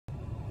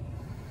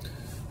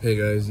Hey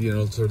guys, Ian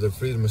Altosaar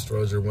Freedom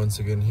Astrology once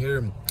again here,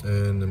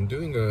 and I'm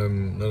doing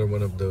another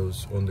one of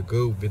those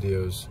on-the-go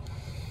videos.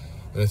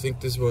 And I think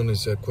this one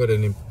is quite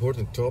an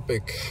important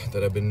topic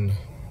that I've been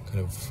kind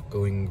of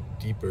going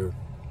deeper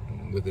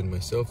within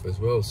myself as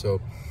well.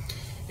 So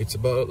it's a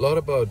lot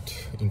about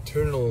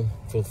internal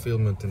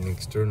fulfillment and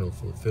external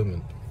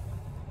fulfillment.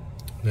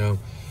 Now,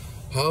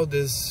 how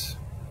this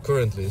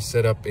currently is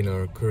set up in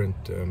our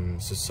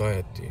current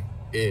society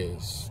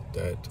is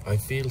that I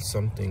feel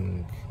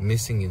something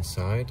missing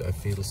inside. I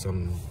feel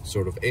some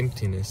sort of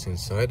emptiness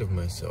inside of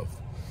myself.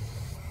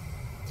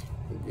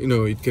 You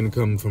know, it can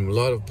come from a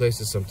lot of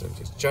places. Sometimes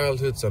it's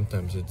childhood,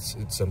 sometimes it's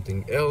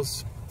something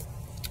else.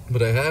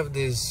 But I have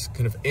this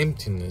kind of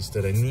emptiness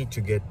that I need to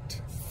get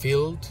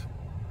filled,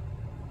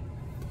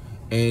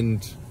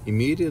 and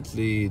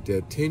immediately the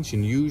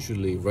attention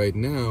usually right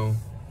now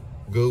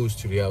goes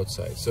to the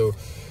outside. So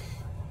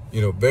you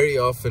know, very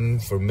often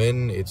for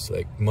men, it's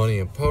like money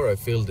and power. I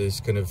feel this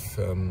kind of,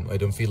 I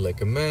don't feel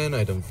like a man,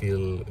 I don't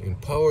feel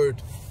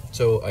empowered.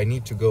 So I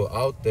need to go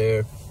out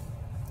there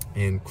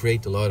and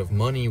create a lot of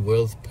money,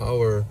 wealth,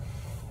 power,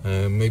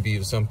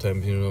 maybe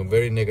sometimes, you know,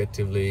 very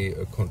negatively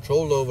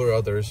control over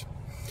others.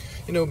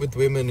 You know, with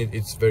women,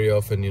 it's very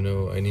often, you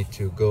know, I need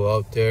to go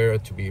out there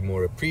to be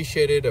more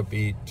appreciated,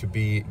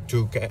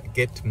 to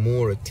get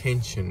more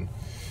attention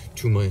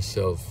to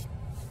myself.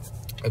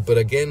 But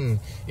again,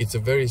 it's a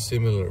very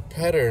similar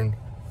pattern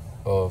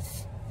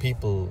of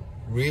people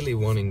really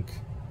wanting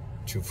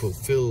to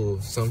fulfill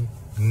some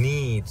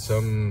need,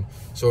 some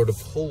sort of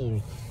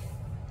hole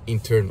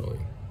internally.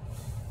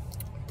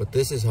 But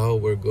this is how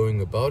we're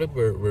going about it.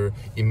 We're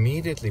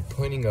immediately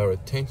pointing our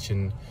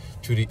attention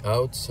to the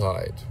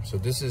outside. So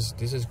this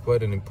is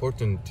quite an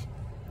important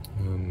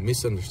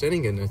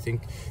misunderstanding, and I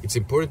think it's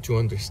important to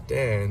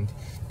understand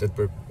that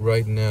we're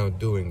right now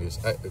doing this.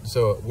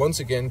 So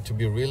once again, to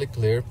be really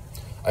clear,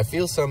 I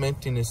feel some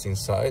emptiness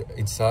inside,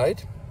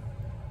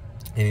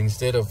 and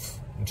instead of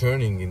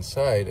turning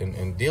inside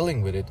and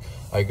dealing with it,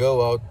 I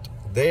go out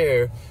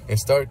there and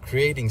start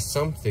creating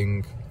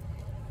something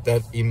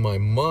that in my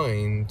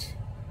mind,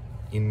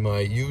 in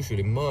my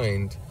usually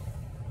mind,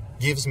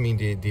 gives me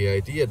the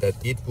idea that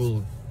it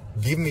will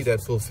give me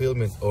that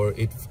fulfillment, or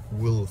it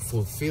will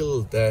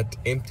fulfill that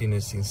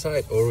emptiness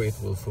inside, or it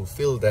will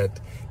fulfill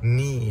that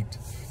need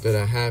that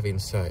I have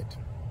inside.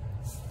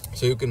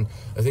 So you can,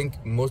 I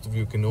think most of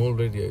you can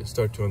already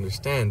start to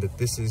understand that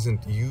this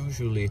isn't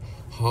usually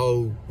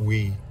how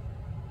we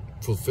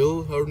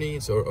fulfill our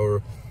needs,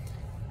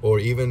 or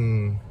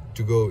even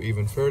to go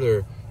even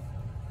further,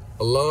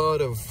 a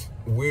lot of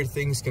weird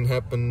things can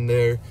happen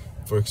there.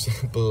 For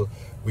example,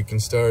 we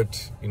can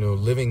start, you know,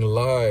 living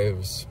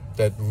lives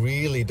that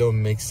really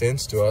don't make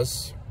sense to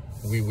us.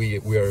 We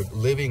are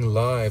living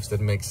lives that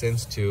make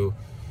sense to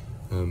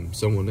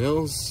someone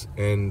else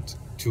and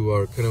to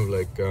our kind of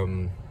like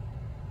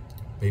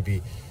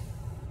maybe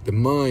the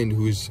mind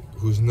who's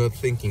not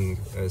thinking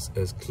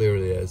as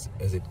clearly as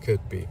it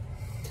could be.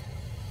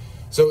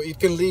 So it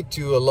can lead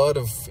to a lot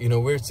of, you know,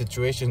 weird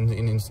situations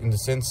in the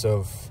sense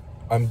of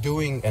I'm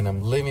doing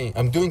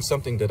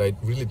something that I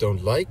really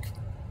don't like,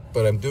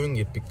 but I'm doing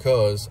it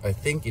because I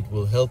think it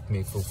will help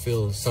me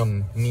fulfill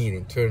some need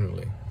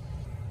internally.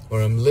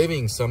 Or I'm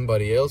living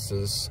somebody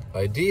else's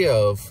idea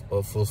of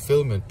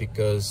fulfillment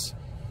because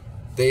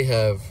they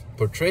have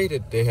portrayed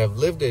it, they have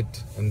lived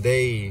it, and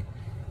they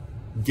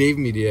gave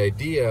me the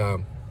idea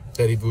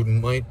that it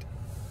might,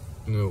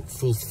 you know,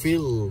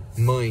 fulfill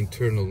my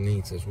internal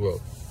needs as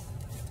well.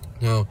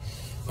 Now,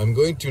 I'm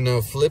going to now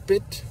flip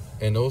it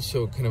and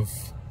also kind of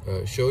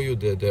show you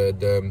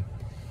the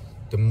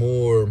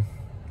more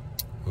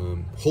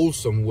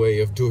wholesome way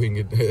of doing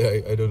it.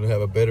 I don't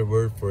have a better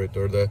word for it,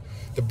 or the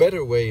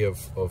better way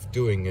of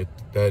doing it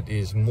that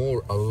is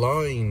more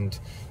aligned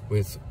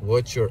with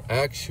what you're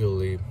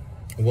actually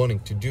wanting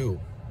to do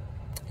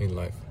in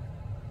life.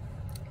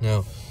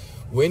 Now,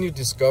 when you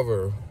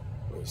discover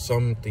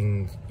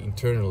something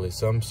internally,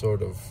 some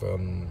sort of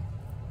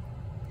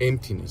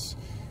emptiness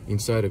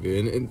inside of you,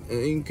 and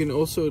you can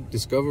also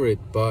discover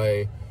it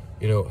by,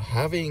 you know,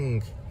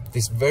 having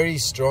this very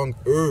strong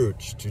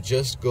urge to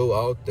just go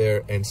out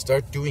there and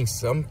start doing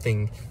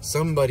something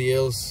somebody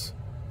else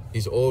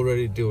is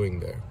already doing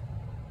there.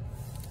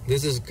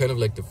 This is kind of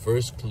like the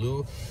first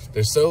clue.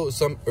 There's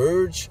some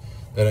urge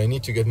that I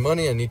need to get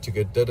money, I need to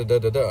get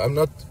da-da-da-da-da. I'm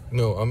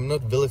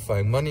not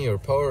vilifying money or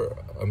power.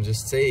 I'm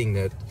just saying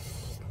that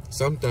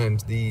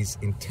sometimes these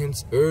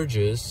intense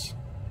urges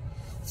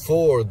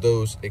for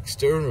those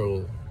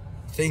external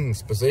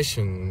things,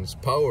 possessions,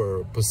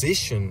 power,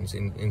 positions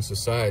in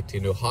society,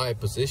 you know, high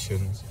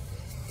positions,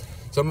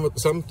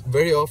 some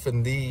very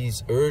often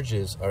these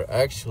urges are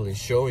actually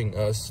showing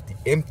us the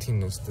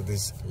emptiness that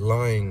is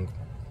lying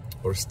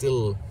or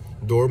still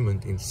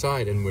dormant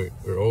inside, and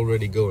we're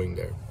already going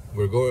there.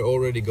 We're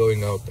already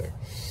going out there.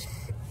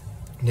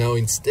 Now,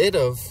 instead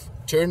of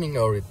turning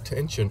our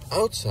attention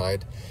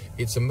outside,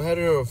 it's a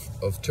matter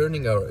of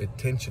turning our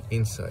attention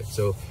inside.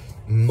 So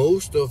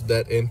most of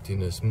that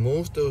emptiness,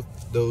 most of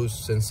those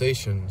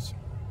sensations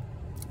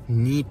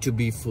need to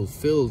be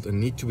fulfilled and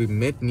need to be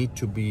met, need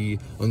to be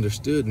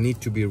understood, need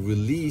to be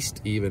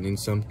released, even in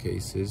some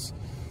cases,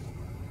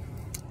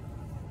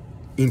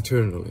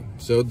 internally.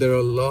 So there are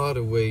a lot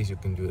of ways you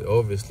can do it.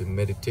 Obviously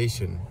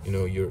meditation, you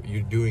know, you're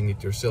doing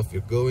it yourself,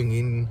 you're going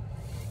in,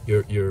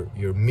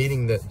 you're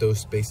meeting those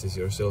spaces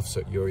yourself,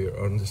 so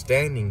you're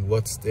understanding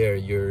what's there,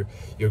 you're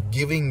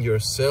giving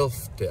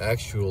yourself the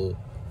actual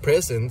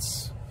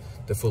presence,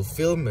 the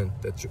fulfillment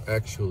that you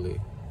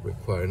actually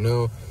require.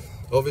 Now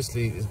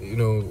obviously, you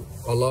know,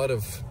 a lot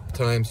of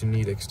times you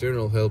need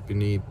external help, you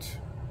need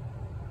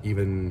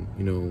even,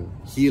 you know,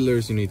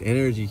 healers, you need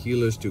energy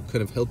healers to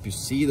kind of help you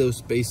see those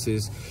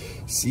spaces,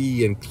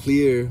 see and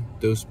clear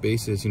those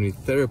spaces. You need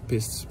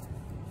therapists,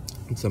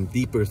 some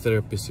deeper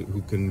therapists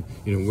who can,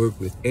 you know, work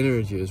with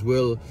energy as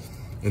well,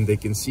 and they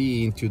can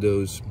see into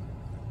those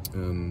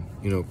you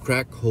know,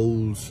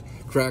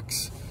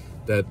 cracks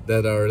that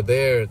are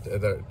there,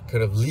 that are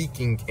kind of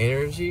leaking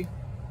energy,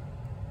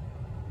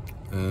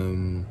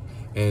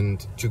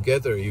 and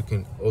together you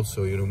can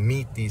also, you know,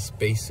 meet these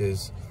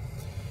spaces.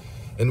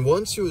 And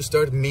once you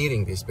start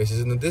meeting these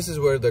spaces, and this is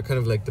where the kind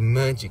of like the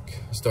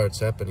magic starts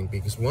happening,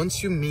 because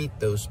once you meet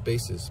those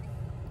spaces,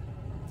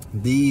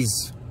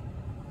 these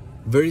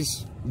very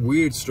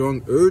weird,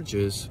 strong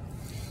urges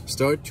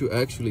start to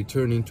actually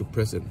turn into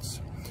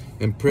presence.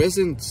 And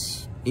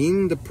presence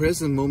in the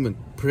present moment,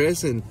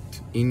 present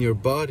in your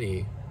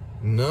body,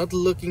 not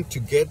looking to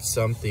get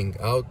something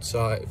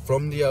outside,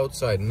 from the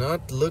outside,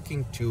 not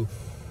looking to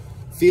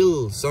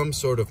fill some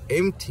sort of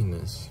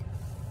emptiness.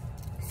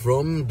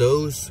 From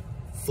those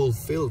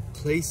fulfilled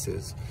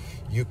places,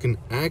 you can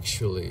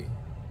actually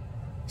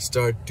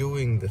start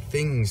doing the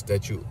things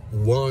that you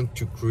want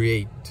to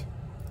create.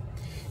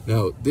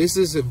 Now, this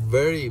is a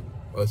very,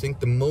 I think,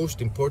 the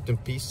most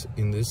important piece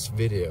in this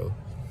video.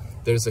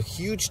 There's a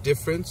huge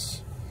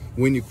difference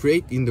when you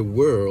create in the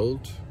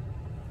world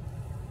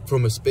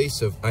from a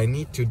space of, I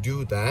need to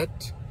do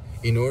that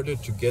in order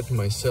to get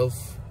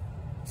myself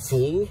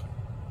full,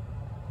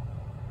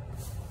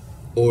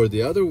 or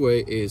the other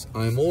way is,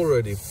 I'm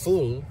already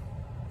full,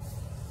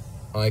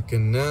 I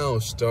can now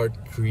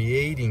start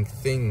creating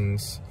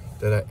things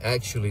that I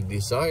actually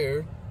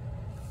desire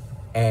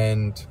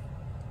and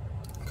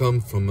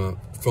come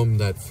from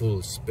that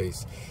full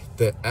space.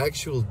 The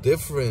actual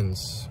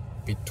difference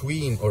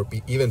between, or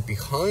even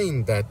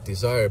behind that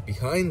desire,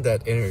 behind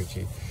that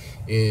energy,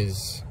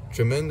 is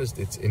tremendous.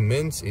 It's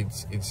immense.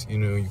 It's you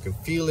know, you can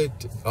feel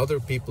it, other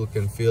people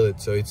can feel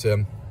it. So it's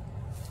a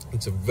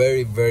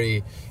very,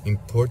 very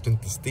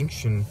important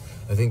distinction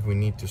I think we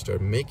need to start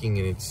making,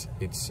 and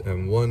it's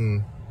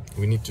one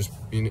we need to,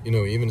 you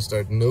know, even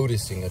start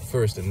noticing at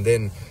first, and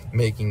then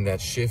making that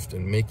shift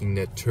and making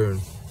that turn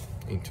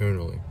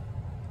internally.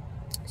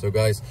 So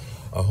guys,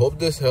 I hope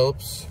this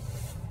helps.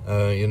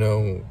 You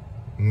know,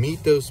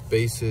 meet those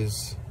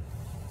spaces,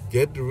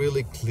 get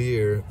really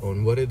clear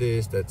on what it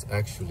is that's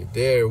actually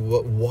there.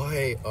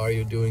 Why are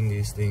you doing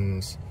these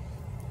things?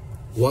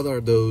 What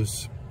are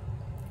those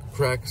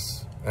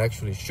cracks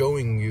actually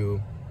showing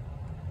you?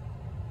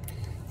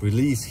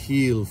 Release,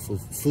 heal,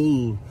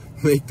 full,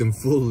 make them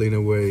full in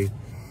a way,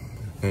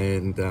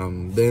 and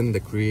then the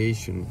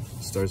creation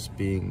starts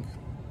being,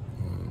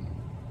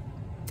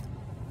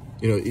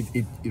 you know,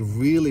 it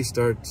really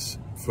starts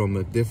from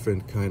a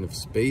different kind of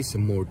space, a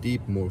more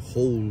deep, more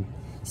whole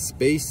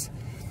space.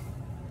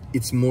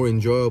 It's more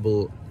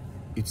enjoyable.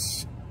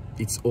 It's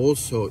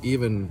also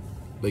even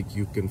like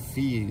you can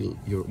feel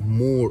you're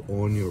more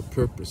on your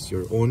purpose,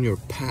 you're on your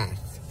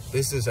path.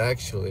 This is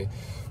actually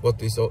what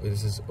this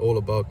is all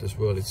about as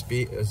well.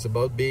 It's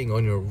about being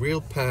on your real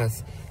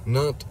path,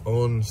 not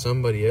on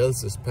somebody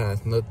else's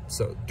path, not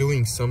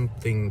doing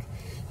something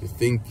you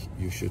think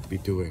you should be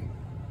doing.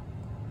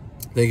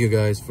 Thank you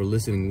guys for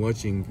listening,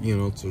 watching. Ian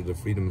Altosaar, the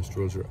Freedom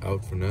Astrologer,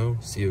 out for now.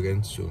 See you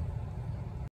again soon.